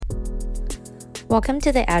Welcome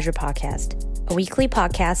to the Azure Podcast, a weekly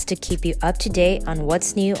podcast to keep you up to date on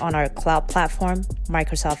what's new on our cloud platform,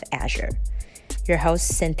 Microsoft Azure. Your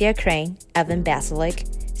hosts Cynthia Crane, Evan Basilik,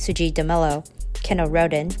 Sujit DeMello, Kendall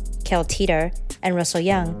Roden, Kel Teeter, and Russell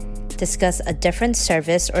Young discuss a different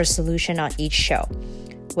service or solution on each show,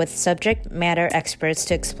 with subject matter experts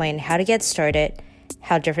to explain how to get started,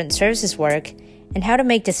 how different services work, and how to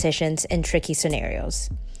make decisions in tricky scenarios.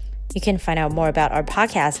 You can find out more about our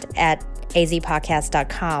podcast at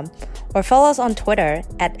azpodcast.com or follow us on Twitter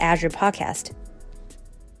at Azure Podcast.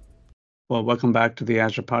 Well, welcome back to the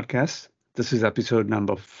Azure Podcast. This is episode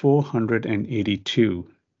number 482,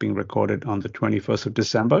 being recorded on the 21st of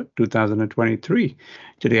December, 2023.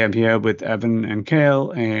 Today I'm here with Evan and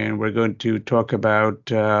Kale, and we're going to talk about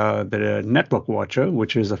the Network Watcher,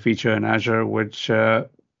 which is a feature in Azure which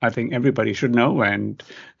I think everybody should know, and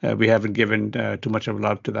we haven't given too much of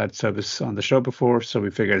love to that service on the show before, so we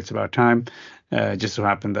figured it's about time. Just so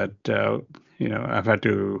happened that I've had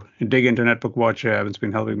to dig into Network Watcher. Evan's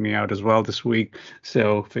been helping me out as well this week,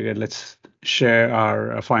 so figured let's share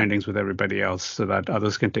our findings with everybody else so that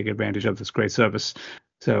others can take advantage of this great service.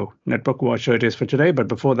 So Network Watcher it is for today, but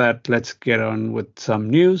before that, let's get on with some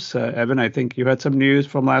news. Evan, I think you had some news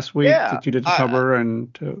from last week that you didn't cover,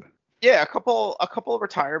 and yeah, a couple of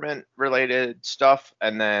retirement related stuff,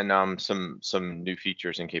 and then some new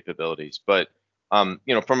features and capabilities. But from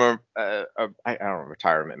I don't know,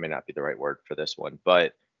 retirement may not be the right word for this one,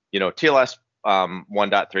 but TLS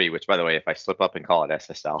 1.3, which by the way, if I slip up and call it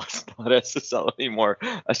SSL, it's not SSL anymore.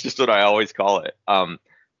 That's just what I always call it.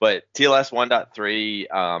 But TLS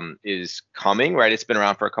 1.3 is coming, right? It's been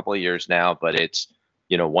around for a couple of years now, but it's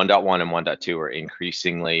 1.1 and 1.2 are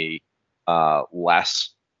increasingly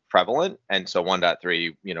less prevalent, and so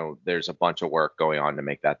 1.3, there's a bunch of work going on to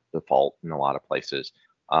make that default in a lot of places.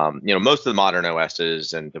 Most of the modern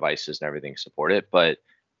OSs and devices and everything support it, but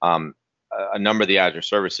a number of the Azure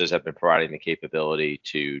services have been providing the capability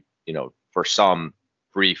to, for some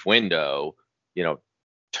brief window,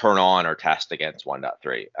 turn on or test against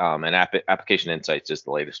 1.3. And Application Insights is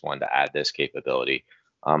the latest one to add this capability.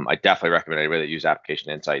 I definitely recommend anybody that use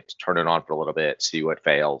Application Insights, turn it on for a little bit, see what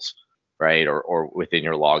fails, right? Or within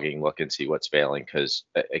your logging, look and see what's failing, because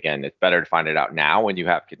again, it's better to find it out now when you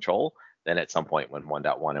have control than at some point when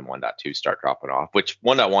 1.1 and 1.2 start dropping off, which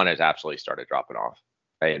 1.1 has absolutely started dropping off,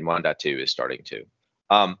 right? And 1.2 is starting to.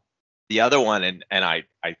 The other one, and I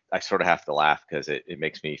sort of have to laugh because it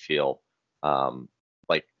makes me feel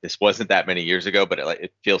like this wasn't that many years ago, but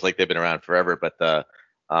it feels like they've been around forever. But the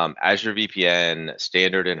Azure VPN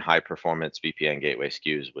standard and high performance VPN gateway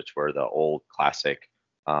SKUs, which were the old classic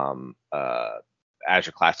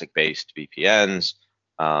Azure Classic based VPNs.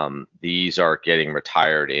 These are getting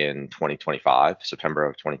retired in 2025, September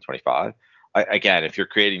of 2025. Again, if you're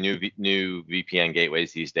creating new VPN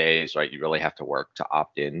gateways these days, right, you really have to work to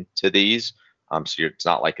opt in to these. So it's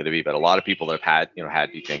not likely to be, but a lot of people that have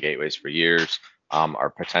had VPN gateways for years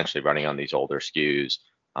are potentially running on these older SKUs.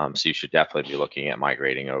 So you should definitely be looking at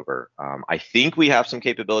migrating over. I think we have some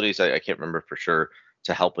capabilities. I can't remember for sure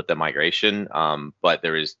to help with the migration, but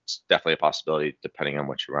there is definitely a possibility, depending on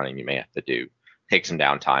what you're running, you may have to take some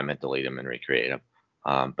downtime and delete them and recreate them.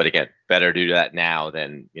 But again, better do that now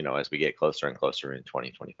than as we get closer and closer in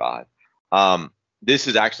 2025. This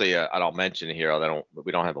is actually, and I'll mention here, although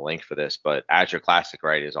we don't have a link for this, but Azure Classic,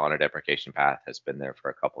 right, is on a deprecation path, has been there for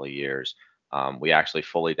a couple of years. We actually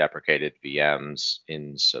fully deprecated VMs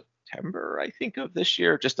in September, I think, of this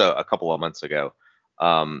year, just a couple of months ago.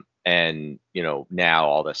 And now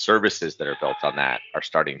all the services that are built on that are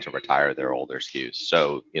starting to retire their older SKUs.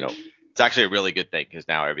 So it's actually a really good thing, because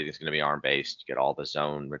now everything's going to be ARM based. You get all the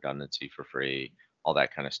zone redundancy for free. All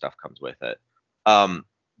that kind of stuff comes with it.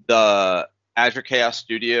 The Azure Chaos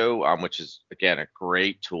Studio, which is again a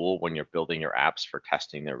great tool when you're building your apps for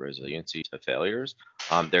testing their resiliency to failures.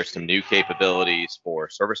 There's some new capabilities for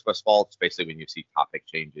service bus faults. Basically, when you see topic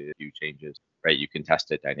changes, view changes, right, you can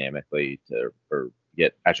test it dynamically or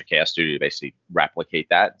get Azure Chaos Studio to basically replicate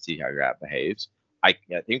that and see how your app behaves. I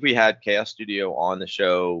think we had Chaos Studio on the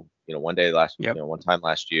show, one time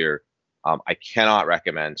last year. I cannot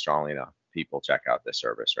recommend strongly enough people check out this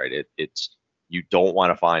service, right? It's you don't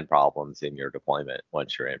want to find problems in your deployment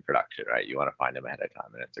once you're in production, right? You want to find them ahead of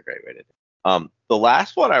time, and it's a great way to do it. The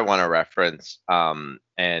last one I want to reference,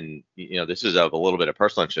 and this is of a little bit of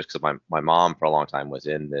personal interest, because my mom for a long time was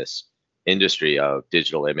in this industry of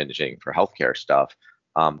digital imaging for healthcare stuff.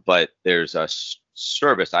 But there's a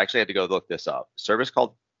service, I actually had to go look this up, service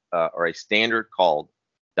called, or a standard called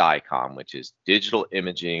DICOM, which is Digital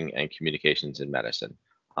Imaging and Communications in Medicine.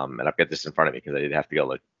 And I've got this in front of me because I did have to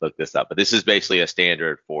go look this up. But this is basically a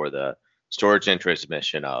standard for the storage and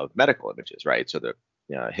transmission of medical images, right? So the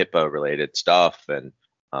HIPAA related stuff, and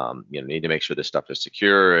need to make sure this stuff is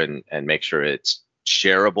secure and make sure it's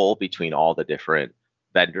shareable between all the different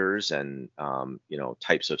vendors and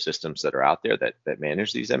types of systems that are out there that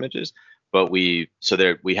manage these images. But we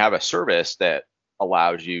have a service that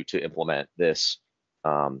allows you to implement this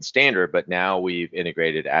standard, but now we've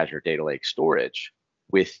integrated Azure Data Lake Storage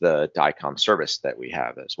with the DICOM service that we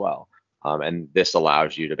have as well. And this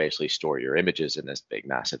allows you to basically store your images in this big,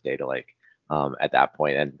 massive data lake at that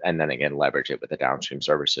point, and then again leverage it with the downstream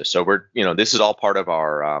services. So this is all part of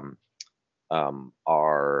our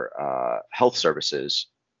health services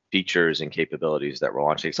features and capabilities that we're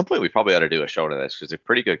launching. At some point, we probably ought to do a show to this because it's a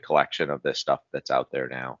pretty good collection of this stuff that's out there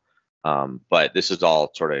now. But this is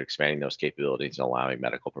all sort of expanding those capabilities and allowing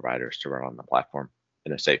medical providers to run on the platform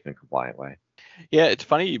in a safe and compliant way. Yeah, it's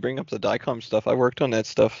funny you bring up the DICOM stuff. I worked on that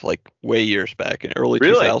stuff like way years back in early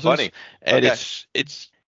really? 2000s. Funny. And okay.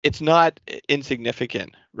 it's not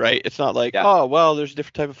insignificant, right? It's not like, oh, well, there's a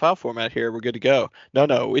different type of file format here, we're good to go.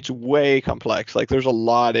 No, it's way complex. Like there's a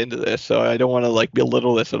lot into this, so I don't want to like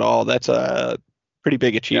belittle this at all. That's a pretty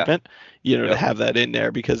big achievement, to have that in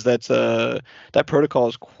there, because that's that protocol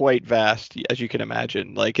is quite vast, as you can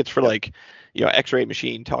imagine. Like it's for like X-ray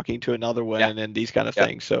machine talking to another one and these kind of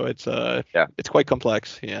things. So it's it's quite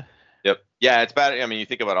complex. Yeah. Yep. Yeah, it's bad. I mean, you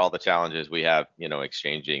think about all the challenges we have,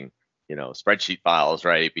 exchanging, spreadsheet files,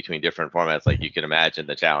 right, between different formats. Like you can imagine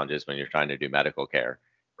the challenges when you're trying to do medical care,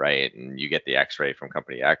 right? And you get the X-ray from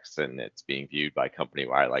company X and it's being viewed by company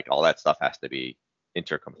Y. Like all that stuff has to be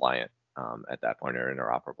intercompliant at that point, or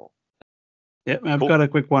interoperable. Yeah, I've got a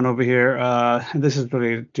quick one over here. This is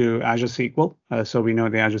related to Azure SQL. So we know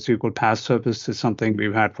the Azure SQL PaaS service is something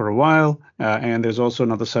we've had for a while. And there's also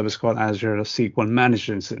another service called Azure SQL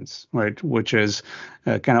Managed Instance, right? Which is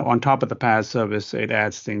kind of on top of the PaaS service. It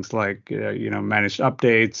adds things like, managed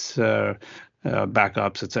updates,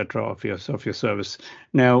 backups, etc. of your service.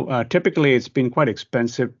 Now, typically, it's been quite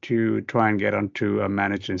expensive to try and get onto a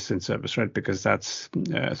managed instance service, right? Because that's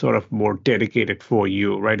sort of more dedicated for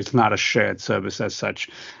you, right? It's not a shared service as such,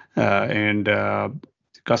 and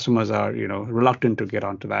customers are, reluctant to get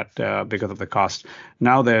onto that because of the cost.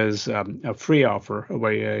 Now there's a free offer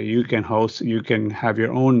where you can have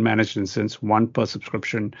your own managed instance, one per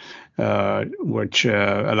subscription, which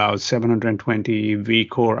allows 720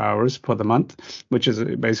 vCore hours for the month, which is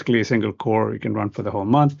basically a single core you can run for the whole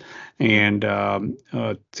month, and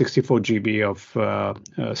 64 GB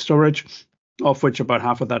of storage, of which about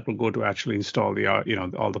half of that will go to actually install the,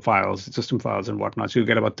 all the files, system files and whatnot. So you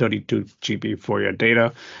get about 32 GB for your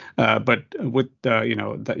data. But with, that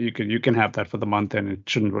you can have that for the month, and it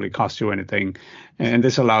shouldn't really cost you anything. And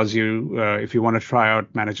this allows you, if you want to try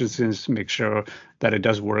out Managed Instance, make sure that it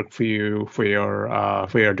does work for you for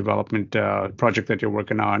your development project that you're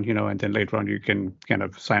working on, and then later on you can kind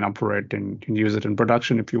of sign up for it and use it in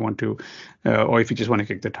production if you want to, or if you just want to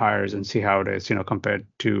kick the tires and see how it is, compared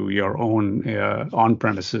to your own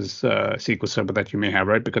on-premises SQL Server that you may have,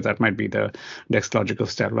 right? Because that might be the next logical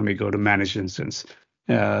step when we go to Managed Instance.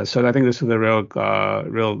 So I think this is a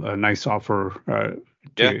real nice offer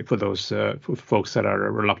for those for folks that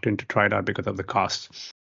are reluctant to try it out because of the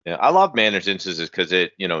cost. Yeah, I love managed instances because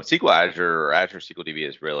SQL Azure or Azure SQL DB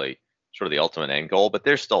is really sort of the ultimate end goal, but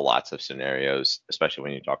there's still lots of scenarios, especially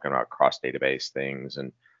when you're talking about cross database things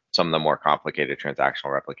and some of the more complicated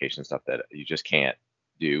transactional replication stuff that you just can't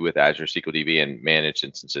do with Azure SQL DB, and managed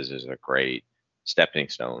instances is a great stepping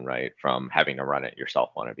stone, right, from having to run it yourself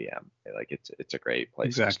on a VM. Like it's a great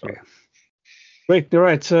place to start. Great. All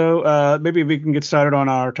right. So maybe we can get started on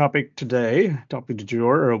our topic today, topic du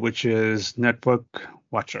jour, which is Network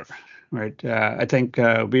Watcher, right? I think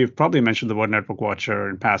we've probably mentioned the word Network Watcher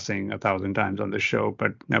in passing 1,000 times on the show,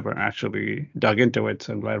 but never actually dug into it.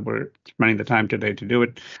 So I'm glad we're spending the time today to do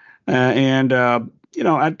it.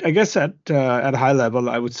 I guess at a high level,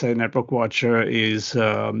 I would say Network Watcher is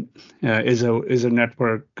a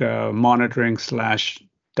network monitoring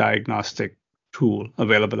 / diagnostic tool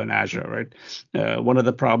available in Azure, right? One of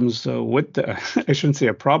the problems I shouldn't say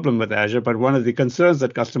a problem with Azure, but one of the concerns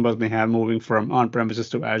that customers may have moving from on-premises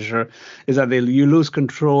to Azure is that you lose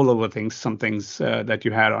control over some things that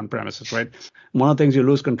you had on-premises, right? One of the things you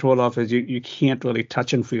lose control of is you can't really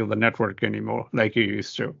touch and feel the network anymore like you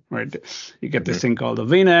used to, right? You get this thing called the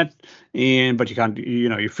VNet, but you can't,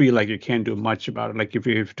 you feel like you can't do much about it. Like if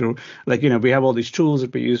you have to, we have all these tools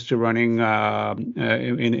that we use to running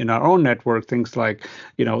in our own network, things like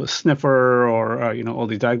Sniffer or all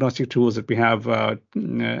the diagnostic tools that we have at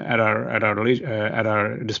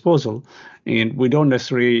our disposal, and we don't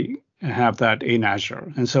necessarily have that in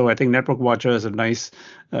Azure. And so I think Network Watcher is a nice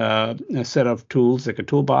set of tools, like a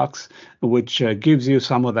toolbox, which gives you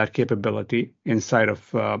some of that capability inside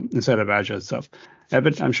of Azure itself.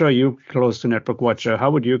 Eben, I'm sure you're close to Network Watcher. How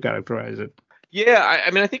would you characterize it? Yeah,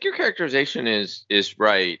 I mean, I think your characterization is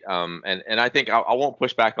right, and I think I won't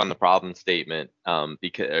push back on the problem statement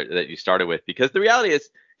because that you started with, because the reality is,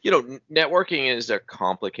 networking is a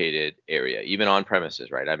complicated area, even on premises,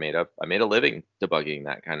 right? I made a living debugging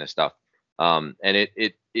that kind of stuff, and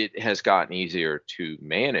it has gotten easier to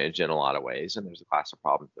manage in a lot of ways, and there's a class of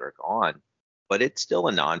problems that are gone, but it's still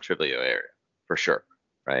a non-trivial area for sure,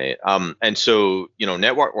 right? And so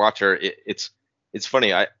Network Watcher, it's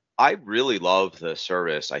funny. I really love the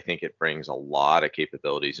service. I think it brings a lot of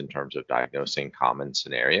capabilities in terms of diagnosing common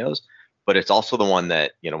scenarios, but it's also the one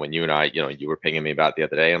that, when you and I, you were pinging me about the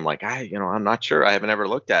other day, I'm like, I'm not sure. I haven't ever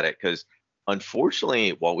looked at it because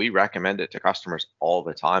unfortunately, while we recommend it to customers all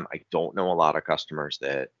the time, I don't know a lot of customers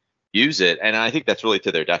that use it. And I think that's really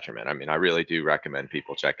to their detriment. I mean, I really do recommend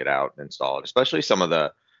people check it out and install it, especially some of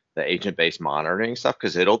the agent-based monitoring stuff,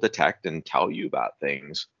 because it'll detect and tell you about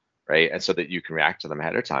things, right? And so that you can react to them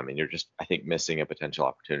ahead of time, and you're just, I think, missing a potential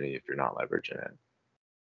opportunity if you're not leveraging it.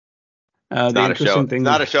 It's not a show. It's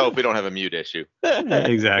not a show if we don't have a mute issue.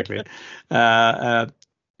 Exactly.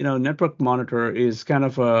 Network Monitor is kind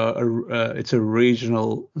of it's a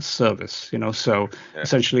regional service. So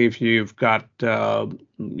essentially, if you've got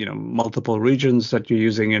multiple regions that you're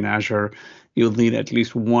using in Azure, you'll need at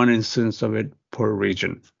least one instance of it per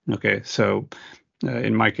region. Okay, so.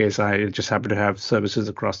 In my case, I just happen to have services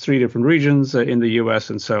across 3 different regions in the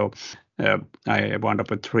US, and so I wound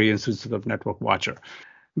up with 3 instances of Network Watcher.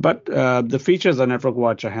 But the features that Network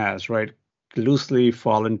Watcher has, right, loosely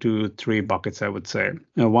fall into 3 buckets, I would say.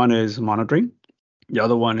 One is monitoring, the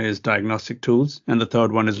other one is diagnostic tools, and the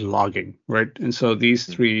third one is logging, right? And so these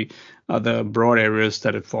 3 are the broad areas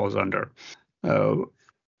that it falls under.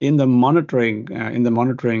 In the monitoring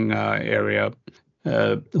area,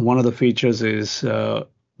 one of the features is,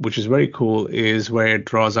 which is very cool, is where it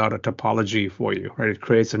draws out a topology for you, right? It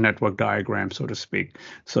creates a network diagram, so to speak.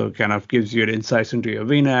 So it kind of gives you an insights into your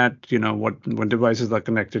VNet, what devices are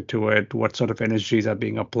connected to it, what sort of energies are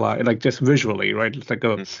being applied, like just visually, right? It's like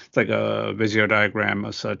a Visio diagram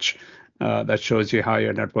as such that shows you how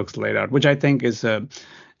your network's laid out, which I think is a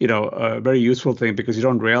very useful thing, because you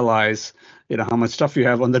don't realize how much stuff you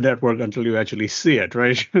have on the network until you actually see it,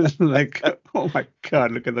 right? Like, oh my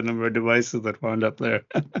God, look at the number of devices that wound up there.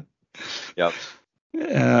 Yep.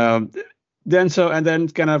 Then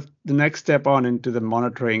kind of the next step on into the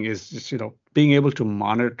monitoring is just, being able to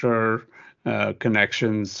monitor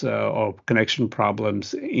connections or connection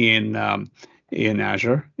problems in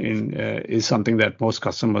Azure is something that most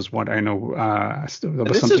customers want. I know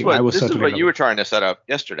this is what you were trying to set up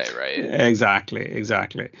yesterday, right?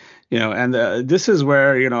 Exactly. And this is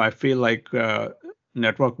where I feel like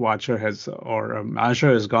Network Watcher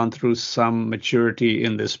Azure has gone through some maturity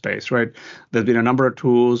in this space, right? There's been a number of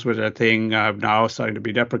tools which I think are now starting to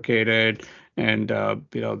be deprecated, and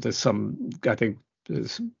there's some, I think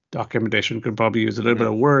there's documentation could probably use a little bit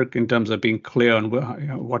of work in terms of being clear on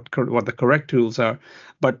what the correct tools are.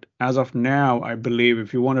 But as of now, I believe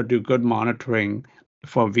if you want to do good monitoring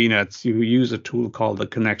for VNets, you use a tool called the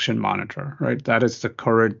Connection Monitor, right? That is the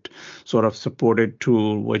current sort of supported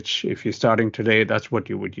tool, which if you're starting today, that's what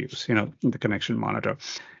you would use, the Connection Monitor.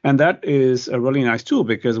 And that is a really nice tool,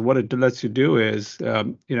 because what it lets you do is,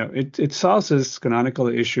 it solves this canonical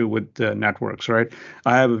issue with the networks, right?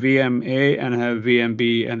 I have a VM A and I have a VM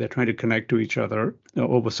B, and they're trying to connect to each other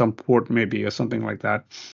over some port maybe or something like that.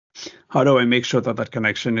 How do I make sure that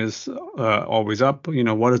connection is always up?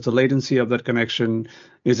 What is the latency of that connection?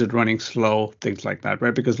 Is it running slow? Things like that,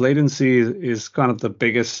 right? Because latency is kind of the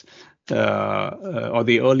biggest or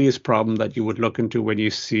the earliest problem that you would look into when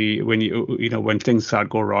when things start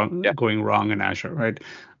going wrong in Azure, right?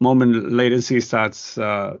 Moment latency starts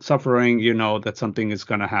suffering, that something is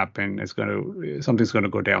going to happen. Something's going to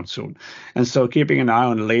go down soon. And so keeping an eye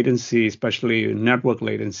on latency, especially network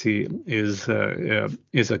latency, is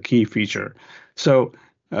a key feature. So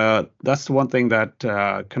that's the one thing that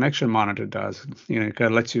Connection Monitor does. It kind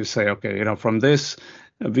of lets you say, okay, from this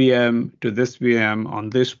VM to this VM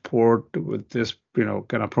on this port with this,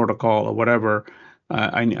 kind of protocol or whatever,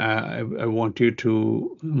 I want you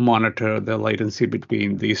to monitor the latency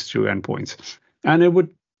between these 2 endpoints. And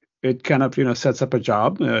it kind of, sets up a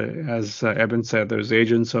job. As Eben said, there's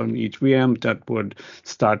agents on each VM that would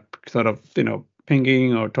start sort of,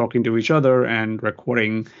 pinging or talking to each other and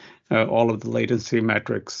recording all of the latency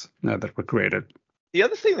metrics that were created. The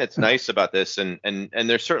other thing that's nice about this, and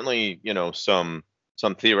there's certainly,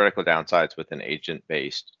 some theoretical downsides with an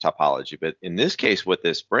agent-based topology. But in this case, what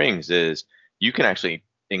this brings is you can actually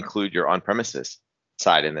include your on-premises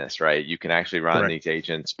side in this, right? You can actually run these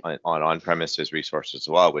agents on on-premises resources as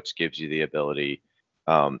well, which gives you the ability,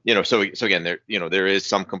 so again, there is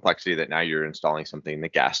some complexity that now you're installing something in the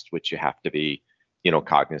guest, which you have to be,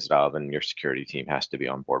 cognizant of, and your security team has to be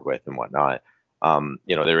on board with and whatnot.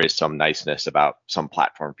 There is some niceness about some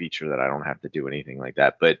platform feature that I don't have to do anything like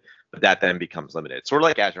that, but that then becomes limited. Sort of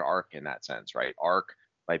like Azure Arc in that sense, right? Arc,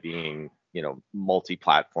 by being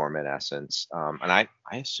multi-platform in essence, and I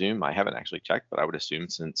assume, I haven't actually checked, but I would assume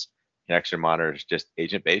since Connection Monitor is just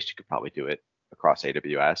agent-based, you could probably do it across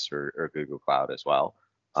AWS or Google Cloud as well.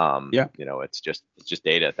 It's just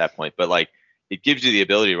data at that point, but like it gives you the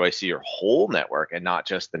ability to really see your whole network and not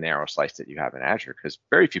just the narrow slice that you have in Azure, because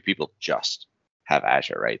very few people just have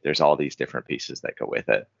Azure, right? There's all these different pieces that go with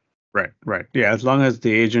it. Right. Yeah, as long as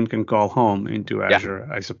the agent can call home into Azure,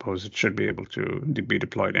 I suppose it should be able to be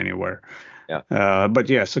deployed anywhere. Yeah. But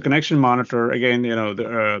yeah, so Connection Monitor, again,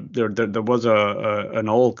 there was an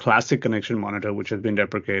old classic Connection Monitor which has been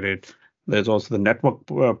deprecated. There's also the Network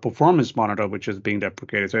Performance Monitor, which is being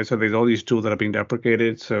deprecated. So there's all these tools that are being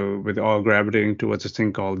deprecated. So with all gravitating towards this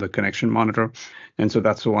thing called the Connection Monitor. And so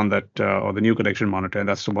that's the one that, or the new Connection Monitor, and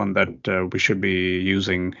that's the one that we should be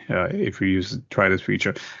using if we try this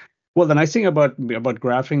feature. Well, the nice thing about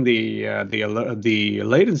graphing the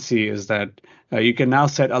latency is that you can now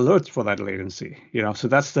set alerts for that latency. So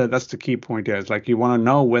that's the key point here. Is like you want to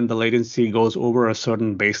know when the latency goes over a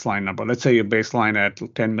certain baseline number. Let's say your baseline at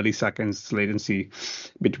 10 milliseconds latency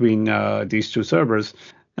between these two servers.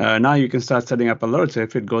 Now you can start setting up alerts.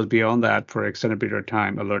 If it goes beyond that for an extended period of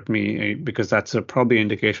time, alert me, because that's probably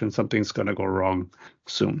indication something's going to go wrong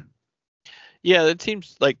soon. Yeah, it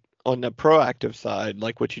seems like on the proactive side,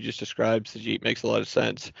 like what you just described, Sujit, makes a lot of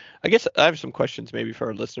sense. I guess I have some questions maybe for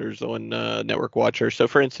our listeners on Network Watcher. So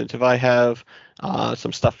for instance, if I have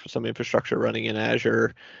some infrastructure running in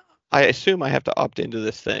Azure, I assume I have to opt into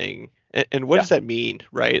this thing. And what does that mean,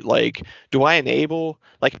 right? Like, do I enable,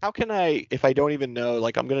 like, how can I, if I don't even know,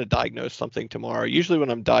 like, I'm going to diagnose something tomorrow. Usually when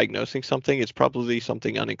I'm diagnosing something, it's probably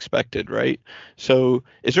something unexpected, right? So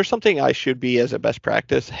is there something I should be as a best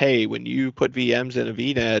practice? Hey, when you put VMs in a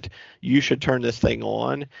VNet, you should turn this thing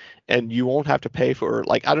on and you won't have to pay for,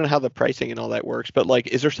 like, I don't know how the pricing and all that works, but like,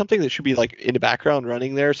 is there something that should be like in the background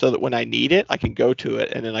running there so that when I need it, I can go to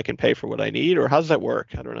it and then I can pay for what I need? Or how does that work?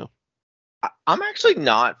 I don't know. I'm actually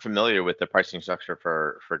not familiar with the pricing structure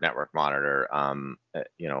for Network Monitor,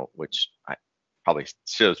 which I probably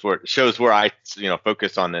shows where I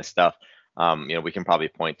focus on this stuff. We can probably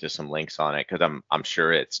point to some links on it because I'm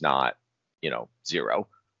sure it's not zero,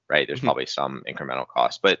 right? There's probably some incremental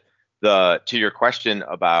cost. But to your question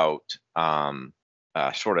about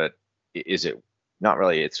sort of is it not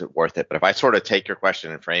really it's worth it, but if I sort of take your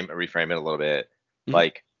question and reframe it a little bit,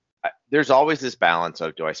 like. There's always this balance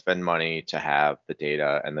of, do I spend money to have the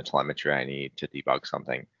data and the telemetry I need to debug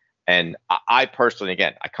something? And I personally,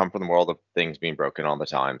 again, I come from the world of things being broken all the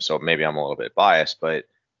time, so maybe I'm a little bit biased, but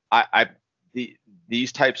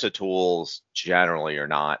these types of tools generally are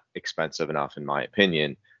not expensive enough, in my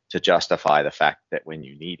opinion, to justify the fact that when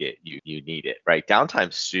you need it, you need it, right?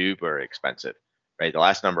 Downtime's super expensive, right? The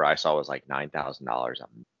last number I saw was like $9,000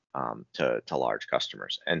 to large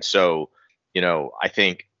customers, and so I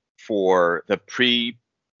think. For the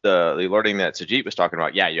alerting that Sujit was talking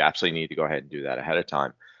about, you absolutely need to go ahead and do that ahead of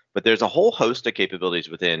time. But there's a whole host of capabilities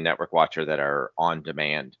within Network Watcher that are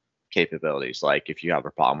on-demand capabilities. Like if you have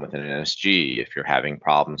a problem with an NSG, if you're having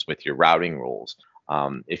problems with your routing rules,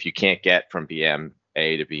 if you can't get from VM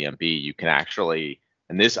A to VM B, you can actually,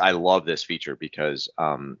 and I love this feature because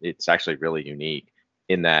it's actually really unique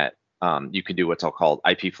in that you can do what's called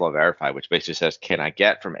IP flow verify, which basically says, can I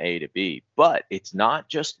get from A to B? But it's not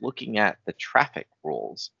just looking at the traffic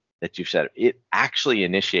rules that you've set. It actually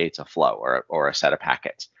initiates a flow or a set of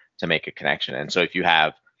packets to make a connection. And so if you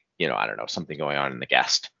have, something going on in the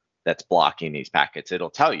guest that's blocking these packets,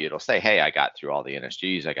 it'll say, hey, I got through all the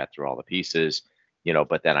NSGs, I got through all the pieces,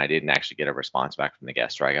 but then I didn't actually get a response back from the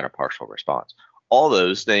guest, or I got a partial response. All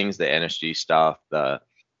those things, the NSG stuff, the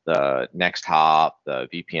next hop, the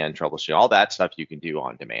VPN troubleshooting, all that stuff you can do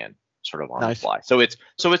on demand, sort of on the fly. So it's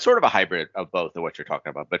sort of a hybrid of both of what you're talking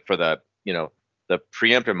about. But for the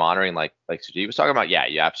preemptive monitoring, like Sujit was talking about,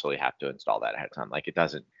 you absolutely have to install that ahead of time. Like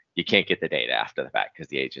you can't get the data after the fact because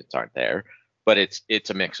the agents aren't there. But it's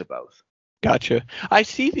a mix of both. Gotcha. I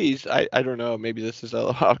see these, I don't know, maybe this is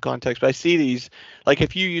out of context, but I see these, like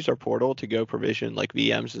if you use our portal to go provision like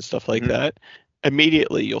VMs and stuff like that,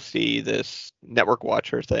 immediately you'll see this network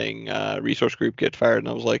watcher thing, resource group get fired, and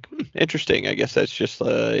I was like, interesting. I guess that's just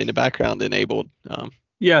in the background enabled.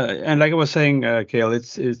 Yeah, and like I was saying, Kale,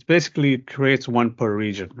 it's basically creates one per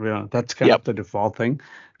region. That's kind of the default thing.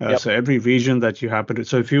 So every region that you happen to,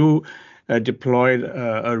 so if you deployed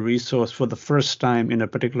a resource for the first time in a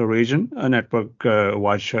particular region, a network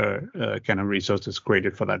watcher kind of resource is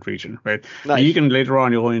created for that region, right? Nice. And you can later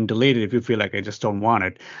on go and delete it if you feel like I just don't want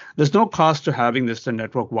it. There's no cost to having this the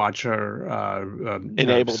network watcher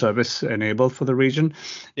service enabled for the region.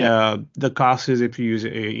 The cost is if you use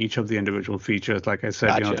each of the individual features. Like I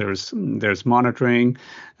said, there's monitoring.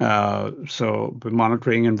 So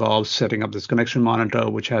monitoring involves setting up this connection monitor,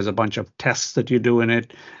 which has a bunch of tests that you do in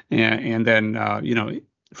it, and then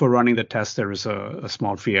for running the test there is a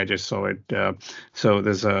small fee. I just saw it. So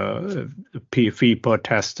there's a fee per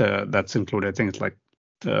test that's included. I think it's like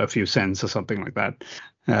a few cents or something like that.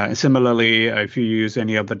 Similarly, if you use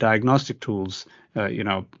any of the diagnostic tools,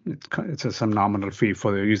 it's some nominal fee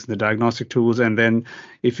for using the diagnostic tools. And then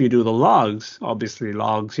if you do the logs, obviously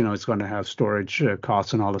logs, it's going to have storage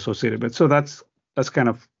costs and all associated with it. So that's kind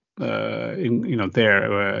of you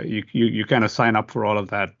kind of sign up for all of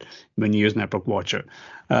that when you use Network Watcher.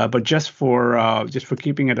 But just for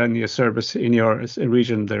keeping it on your service in your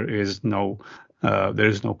region, there is no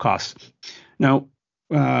cost. Now,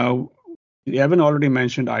 Evan already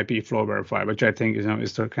mentioned IP Flow Verify, which I think is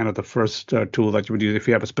the kind of the first tool that you would use if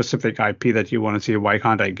you have a specific IP that you want to see. Why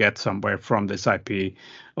can't I get somewhere from this IP,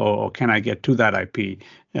 or can I get to that IP?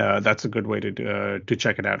 That's a good way to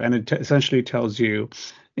check it out, and it essentially tells you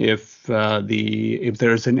if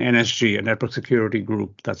there's an NSG, a network security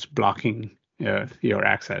group, that's blocking your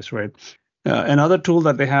access, right? Another tool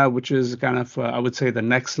that they have, which is kind of I would say the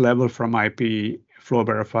next level from IP Flow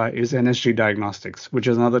Verify, is NSG Diagnostics, which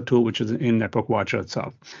is another tool which is in Network Watcher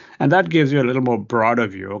itself, and that gives you a little more broader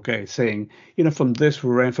view. Okay, saying from this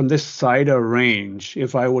CIDR range,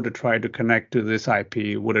 if I were to try to connect to this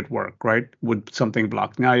IP, would it work? Right? Would something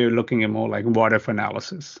block? Now you're looking at more like what if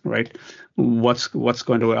analysis, right? What's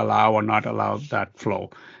going to allow or not allow that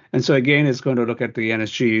flow? And so again, it's going to look at the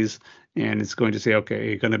NSGs. And it's going to say,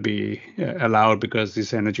 okay, it's going to be allowed because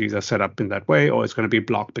these NSGs are set up in that way, or it's going to be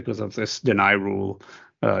blocked because of this deny rule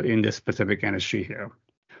in this specific NSG here.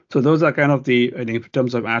 So those are kind of in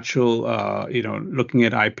terms of actual, looking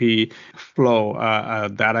at IP flow,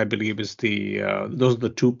 that I believe is those are the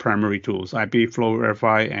two primary tools, IP Flow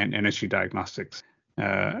Verify and NSG Diagnostics.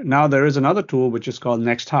 Now there is another tool which is called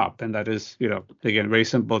Next Hop, and that is, again, very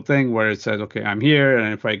simple thing where it says, okay, I'm here,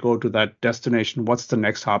 and if I go to that destination, what's the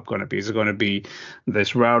next hop going to be? Is it going to be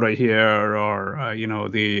this router here, or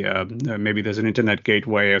maybe there's an internet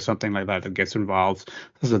gateway or something like that gets involved?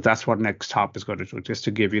 So that's what Next Hop is going to do, just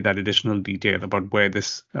to give you that additional detail about where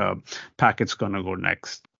this packet's going to go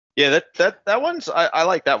next. Yeah, that one's I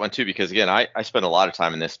like that one too, because again, I spend a lot of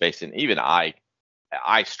time in this space, and even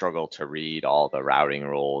I struggle to read all the routing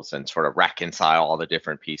rules and sort of reconcile all the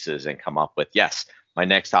different pieces and come up with, yes, my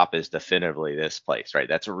next hop is definitively this place, right?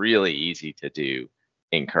 That's really easy to do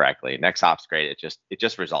incorrectly. Next hop's great. It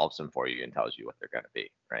just resolves them for you and tells you what they're going to be,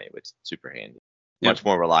 right? Which is super handy. Much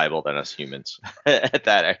more reliable than us humans at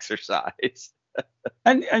that exercise.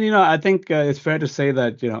 And I think it's fair to say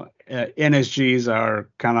that NSGs are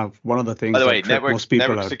kind of one of the things. By the way, most people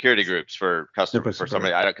network security groups for customers, for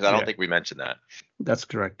somebody, because I don't think we mentioned that. That's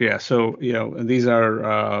correct. Yeah. So these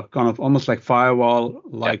are kind of almost like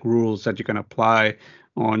firewall-like rules that you can apply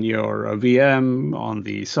on your VM, on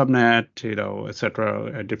the subnet, et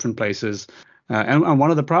cetera, at different places. And one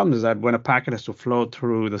of the problems is that when a packet has to flow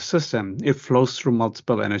through the system, it flows through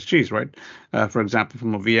multiple NSGs, right? For example,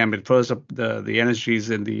 from a VM, it first the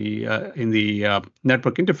NSGs in the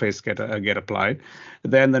network interface get applied.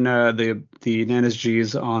 Then the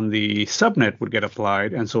NSGs on the subnet would get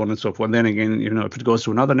applied, and so on and so forth. And then again, if it goes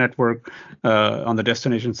to another network on the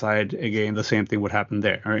destination side, again the same thing would happen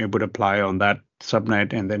there. It would apply on that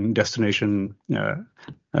subnet and then destination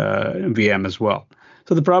VM as well.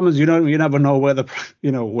 So the problem is you never know where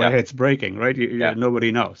where it's breaking, right?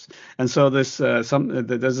 Nobody knows. And so there's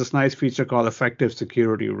this nice feature called effective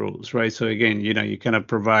security rules, right? So again, you kind of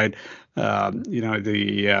provide the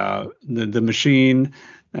machine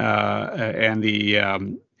and the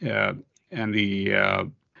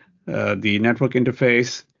network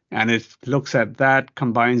interface, and it looks at that,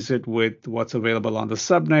 combines it with what's available on the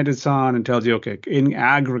subnet it's on, and tells you, okay, in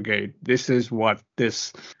aggregate, this is what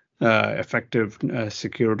this effective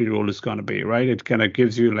security rule is going to be, right? It kind of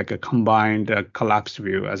gives you like a combined collapsed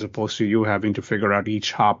view, as opposed to you having to figure out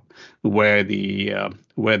each hop where the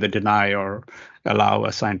deny or allow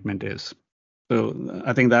assignment is. So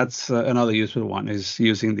I think that's another useful one, is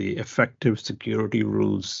using the effective security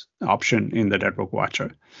rules option in the Network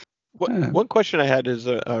Watcher. One question I had is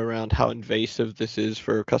around how invasive this is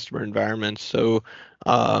for customer environments. So,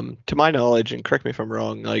 to my knowledge, and correct me if I'm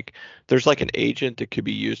wrong, like there's like an agent that could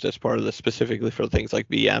be used as part of this specifically for things like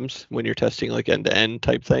VMs when you're testing like end-to-end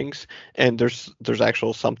type things. And there's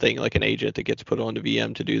actual something like an agent that gets put onto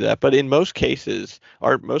VM to do that. But in most cases,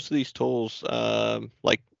 are most of these tools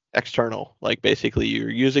like external? Like basically you're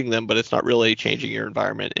using them, but it's not really changing your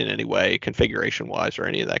environment in any way, configuration-wise or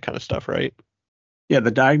any of that kind of stuff, right? Yeah,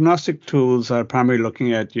 the diagnostic tools are primarily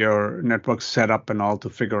looking at your network setup and all to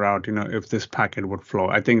figure out, if this packet would flow.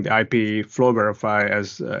 I think the IP flow verify,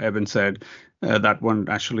 as Evan said, that one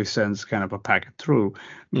actually sends kind of a packet through.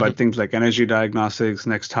 But things like energy diagnostics,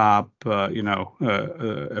 Nexthop,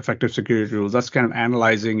 effective security rules, that's kind of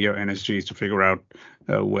analyzing your NSGs to figure out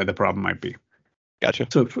where the problem might be. Gotcha.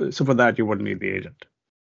 So for that, you wouldn't need the agent.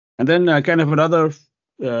 And then kind of another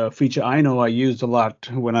feature I know I used a lot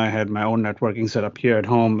when I had my own networking set up here at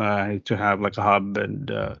home to have like a hub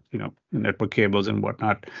and network cables and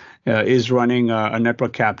whatnot is running a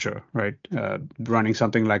network capture, right? Running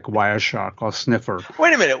something like Wireshark or Sniffer.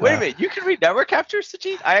 Wait a minute. You can read network capture,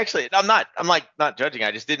 Sajid? I'm not judging.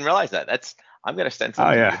 I just didn't realize that. I'm gonna send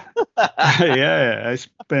something. Oh yeah, yeah. I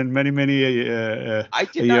spent many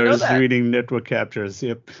years reading network captures.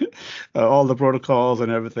 Yep, all the protocols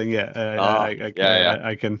and everything. Yeah,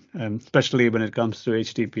 I can, especially when it comes to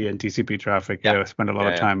HTTP and TCP traffic. I spend a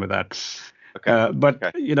lot of time with that.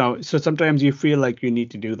 Okay. So sometimes you feel like you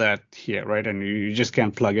need to do that here, right? And you just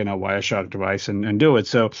can't plug in a Wireshark device and do it.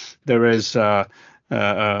 So there is a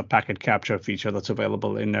packet capture feature that's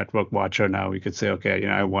available in Network Watcher now. We could say, okay,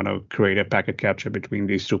 I want to create a packet capture between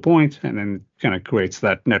these 2 points, and then kind of creates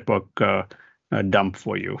that network dump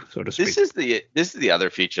for you, so to speak. This is the other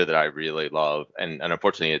feature that I really love, and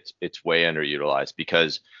unfortunately, it's way underutilized,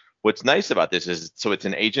 because what's nice about this is, so it's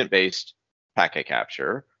an agent-based packet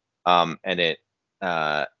capture,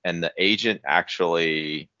 and the agent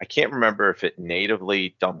actually, I can't remember if it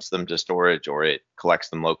natively dumps them to storage or it collects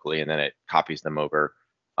them locally and then it copies them over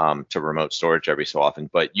to remote storage every so often.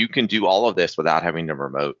 But you can do all of this without having to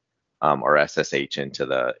remote or SSH into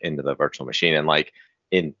the virtual machine. And like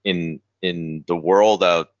in the world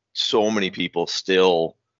of so many people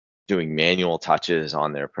still doing manual touches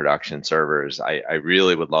on their production servers, I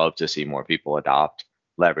really would love to see more people adopt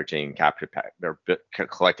leveraging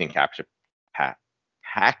collecting capture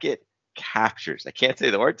packet captures. I can't say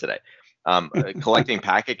the word today. Collecting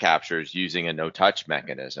packet captures using a no-touch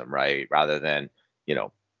mechanism, right? Rather than,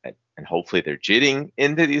 and hopefully they're jitting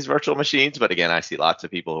into these virtual machines. But again, I see lots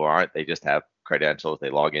of people who aren't. They just have credentials. They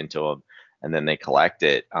log into them and then they collect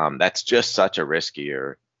it. That's just such a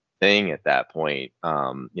riskier thing at that point.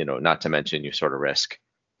 Not to mention you sort of risk,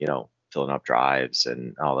 filling up drives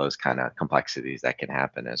and all those kind of complexities that can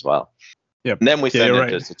happen as well. Yep. And then we send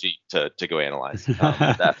it to go analyze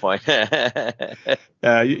at that point.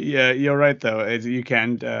 You're right though. You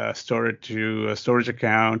can store it to a storage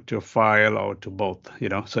account, to a file, or to both.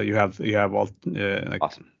 So you have all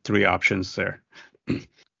awesome. 3 options there.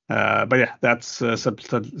 But yeah, that's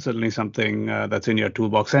certainly something that's in your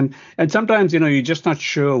toolbox. And sometimes, you're just not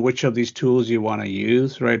sure which of these tools you want to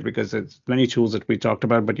use, right? Because it's many tools that we talked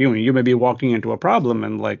about, but you may be walking into a problem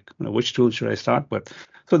and which tool should I start with?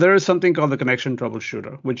 So there is something called the Connection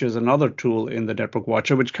Troubleshooter, which is another tool in the Network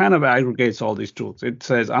Watcher, which kind of aggregates all these tools. It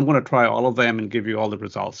says, I'm going to try all of them and give you all the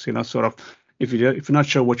results, sort of. If you're not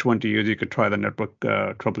sure which one to use, you could try the Network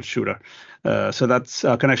Troubleshooter. So that's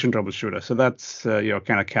Connection Troubleshooter. So that's your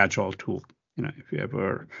kind of catch-all tool, if you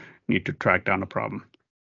ever need to track down a problem.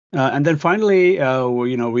 And then finally,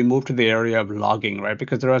 we move to the area of logging, right?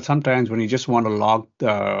 Because there are some times when you just want to log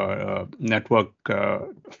network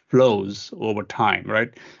flows over time,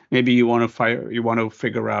 right? Maybe you want to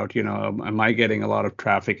figure out, am I getting a lot of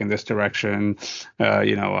traffic in this direction?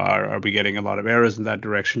 Are we getting a lot of errors in that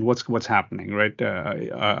direction? What's happening, right?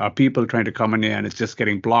 Are people trying to come in and it's just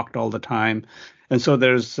getting blocked all the time? And so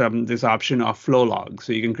there's this option of flow logs.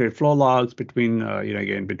 So you can create flow logs between,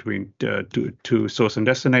 between two source and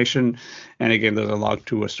destination. And again, there's a log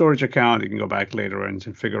to a storage account. You can go back later and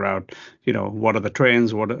figure out, what are the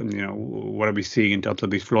trends? What are we seeing in terms of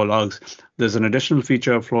these flow logs? There's an additional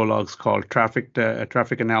feature of flow logs called traffic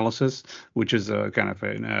analysis, which is kind of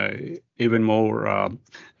an even more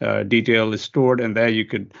detail is stored. And there you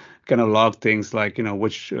could kind of log things like,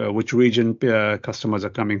 which region customers are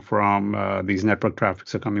coming from, these network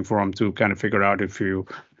traffics are coming from, to kind of figure out if you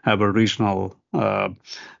have a regional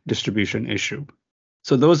distribution issue.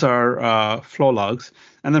 So those are flow logs.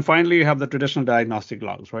 And then finally, you have the traditional diagnostic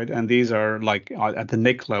logs, right? And these are like at the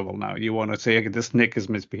NIC level now. You want to say, okay, this NIC is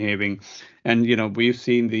misbehaving. And, we've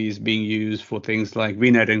seen these being used for things like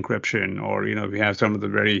VNet encryption, or, we have some of the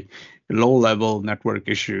very low level network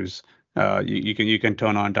issues. You can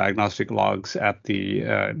turn on diagnostic logs at the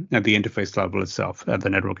interface level itself, at the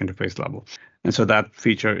network interface level. And so that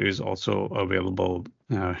feature is also available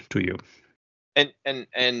to you. And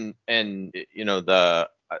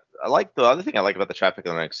I like the other thing I like about the traffic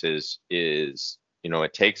analytics is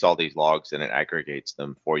it takes all these logs and it aggregates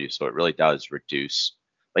them for you, so it really does reduce,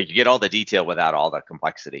 like, you get all the detail without all the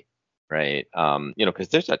complexity, right?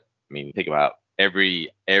 Because you think about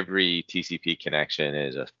every TCP connection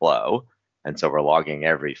is a flow, and so we're logging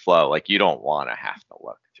every flow. Like, you don't want to have to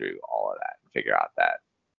look through all of that and figure out that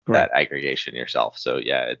aggregation yourself. So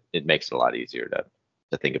yeah, it makes it a lot easier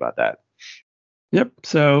to think about that. Yep.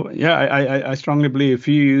 So yeah, I strongly believe if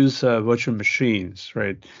you use virtual machines,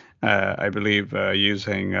 right? I believe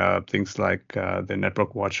using things like the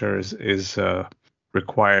Network Watcher is a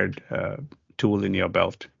required tool in your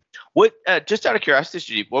belt. What? Just out of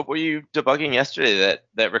curiosity, what were you debugging yesterday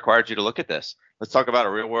that required you to look at this? Let's talk about a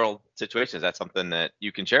real world situation. Is that something that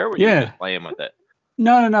you can share, or you just playing with it?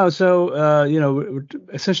 No. So we're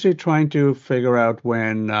essentially trying to figure out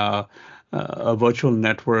when a virtual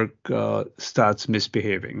network starts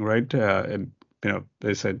misbehaving, right?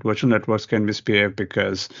 They said virtual networks can misbehave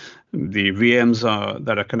because the VMs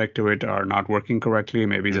that are connected to it are not working correctly.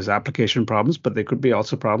 Maybe there's application problems, but there could be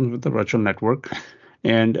also problems with the virtual network.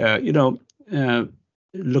 And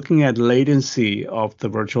looking at latency of the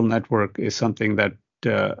virtual network is something that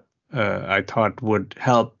I thought would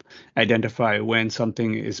help identify when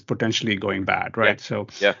something is potentially going bad, right? So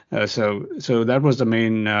that was the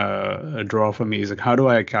main draw for me. Is like, how do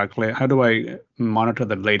I monitor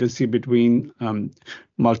the latency between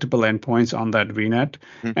multiple endpoints on that VNet?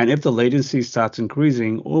 And if the latency starts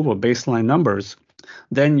increasing over baseline numbers,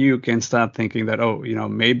 then you can start thinking that,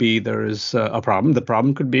 maybe there is a problem. The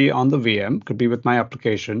problem could be on the VM, could be with my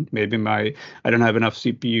application. Maybe I don't have enough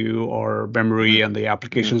CPU or memory and the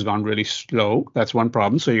application's gone really slow. That's one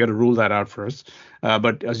problem. So you got to rule that out first.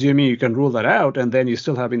 But assuming you can rule that out and then you're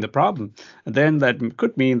still having the problem, then that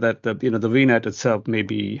could mean that the VNet itself may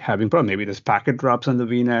be having problem. Maybe there's packet drops on the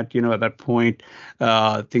VNet. At that point,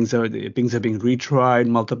 things are being retried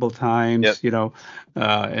multiple times.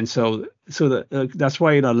 And so that's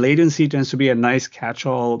why latency tends to be a nice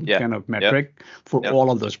catch-all kind of metric for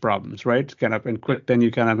all of those problems, right? Then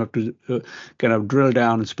you kind of have to kind of drill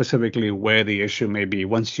down specifically where the issue may be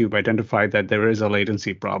once you've identified that there is a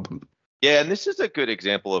latency problem. Yeah, and this is a good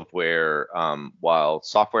example of where, while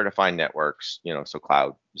software-defined networks, so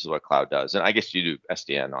cloud, this is what cloud does, and I guess you do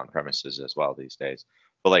SDN on premises as well these days.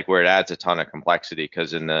 But like where it adds a ton of complexity,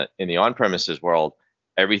 because in the on-premises world,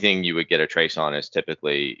 everything you would get a trace on is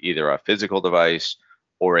typically either a physical device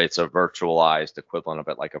or it's a virtualized equivalent of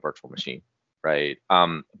it, like a virtual machine, right?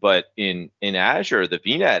 But in Azure, the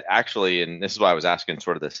VNet actually, and this is why I was asking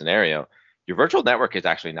sort of the scenario, your virtual network is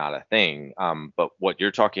actually not a thing. But what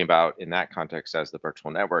you're talking about in that context as the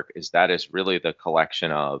virtual network is really the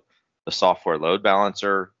collection of the software load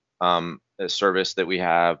balancer service that we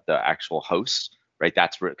have, the actual hosts, right?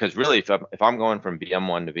 That's because really, if I'm going from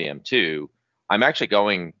VM1 to VM2, I'm actually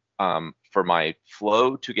going for my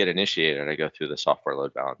flow to get initiated, I go through the software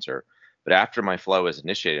load balancer. But after my flow is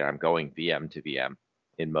initiated, I'm going VM to VM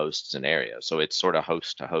in most scenarios. So it's sort of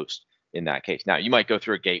host to host in that case. Now, you might go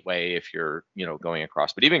through a gateway if you're going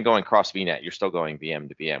across, but even going cross VNet, you're still going VM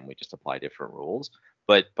to VM. We just apply different rules.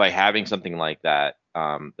 But by having something like that,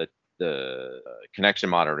 the connection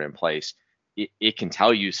monitor in place, it can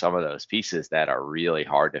tell you some of those pieces that are really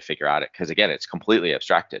hard to figure out. Because again, it's completely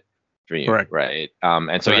abstracted. Correct. Right.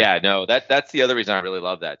 And so, that's the other reason I really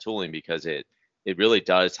love that tooling, because it really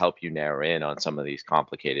does help you narrow in on some of these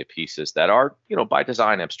complicated pieces that are, by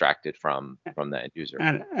design abstracted from the end user.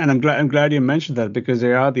 And I'm glad you mentioned that, because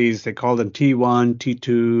there are these, they call them T1,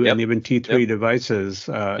 T2, and even T3 devices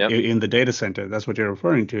in the data center. That's what you're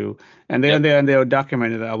referring to. And they're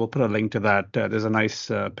documented. I will put a link to that. There's a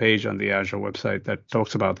nice page on the Azure website that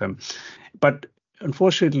talks about them. But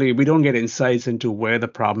unfortunately, we don't get insights into where the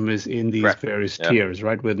problem is in these various tiers,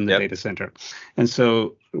 right, within the data center. And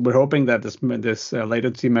so we're hoping that this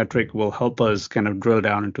latency metric will help us kind of drill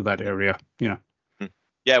down into that area.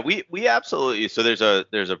 Yeah, we absolutely. So there's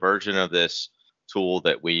a version of this tool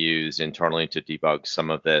that we use internally to debug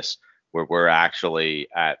some of this, where we're actually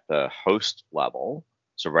at the host level.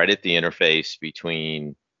 So right at the interface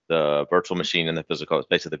between the virtual machine and the physical,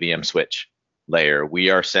 basically the VM switch layer, we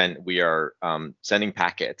are sending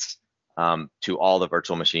packets to all the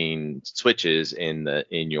virtual machine switches in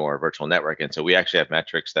your virtual network. And so we actually have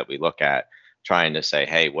metrics that we look at trying to say,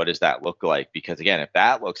 hey, what does that look like? Because again, if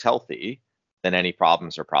that looks healthy, then any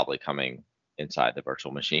problems are probably coming inside the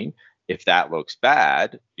virtual machine. If that looks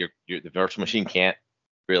bad, the virtual machine can't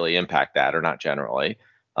really impact that, or not generally.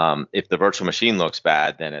 If the virtual machine looks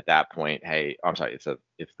bad, then at that point, hey, I'm sorry,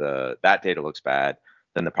 if that data looks bad,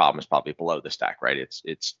 then the problem is probably below the stack, right?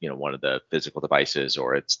 It's one of the physical devices,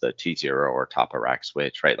 or it's the T0 or top of rack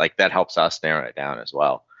switch, right? Like that helps us narrow it down as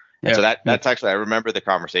well. And so that's actually, I remember the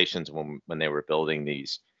conversations when they were building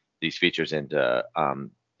these features into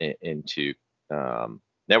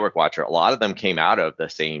Network Watcher. A lot of them came out of the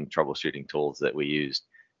same troubleshooting tools that we used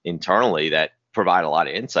internally that provide a lot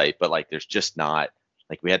of insight, but like there's just not,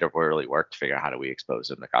 like we had to really work to figure out how do we expose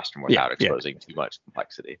them to the customer without exposing too much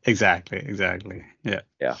complexity. Exactly. Yeah.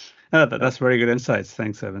 That's very good insights.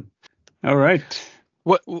 Thanks, Evan. All right.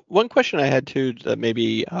 One question I had too that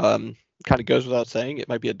maybe kind of goes without saying, it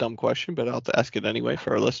might be a dumb question, but I'll ask it anyway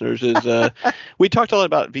for our listeners, is we talked a lot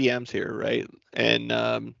about VMs here, right?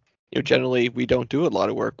 And generally we don't do a lot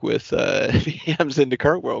of work with VMs in the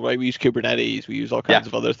current world, right? We use Kubernetes, we use all kinds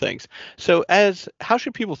of other things. So how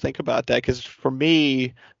should people think about that? Because for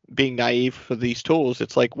me, being naive for these tools,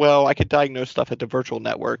 it's like, well, I could diagnose stuff at the virtual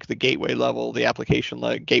network, the gateway level, the application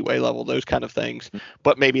gateway level, those kind of things.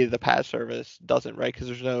 But maybe the PaaS service doesn't, right?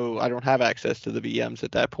 Because I don't have access to the VMs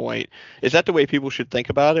at that point. Is that the way people should think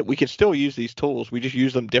about it? We can still use these tools. We just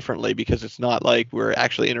use them differently because it's not like we're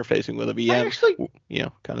actually interfacing with a VM,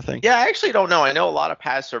 kind of thing. Yeah, I actually don't know. I know a lot of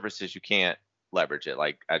PaaS services you can't leverage it,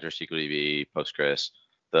 like Azure SQL DB, Postgres.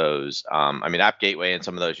 Those, App Gateway and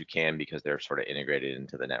some of those you can because they're sort of integrated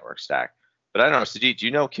into the network stack. But I don't know, Sujit, do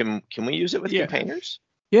you know, can we use it with containers?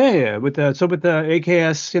 Yeah. With the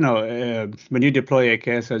AKS, when you deploy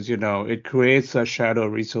AKS, as you know, it creates a shadow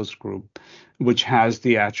resource group which has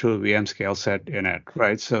the actual VM scale set in it,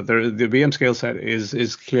 right? So the VM scale set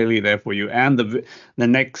is clearly there for you, and the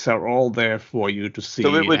NICs are all there for you to see.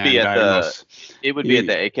 So it would be at the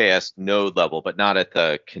AKS node level, but not at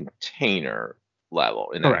the container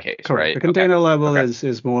level in that case, correct. Right? The container level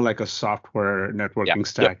is more like a software networking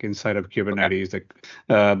stack inside of Kubernetes.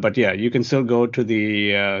 Okay. But you can still go to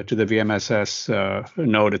the VMSS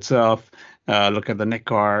node itself, look at the NIC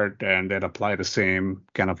card, and then apply the same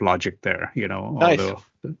kind of logic there. Nice. All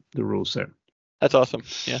the rules there. That's awesome.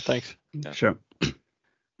 Yeah, thanks. Yeah. Sure.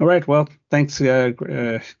 All right. Well, thanks.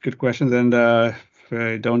 Good questions. And if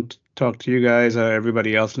I don't talk to you guys or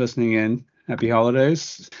everybody else listening in, happy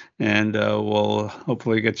holidays, and we'll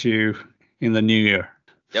hopefully get you in the new year.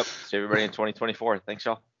 Yep. See everybody in 2024. Thanks,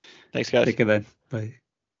 y'all. Thanks, guys. Take care then. Bye.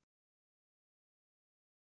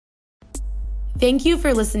 Thank you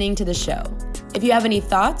for listening to the show. If you have any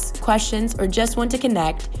thoughts, questions, or just want to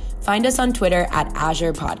connect, find us on Twitter at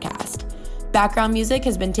Azure Podcast. Background music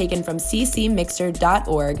has been taken from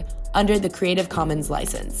ccmixer.org under the Creative Commons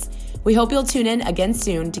license. We hope you'll tune in again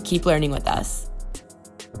soon to keep learning with us.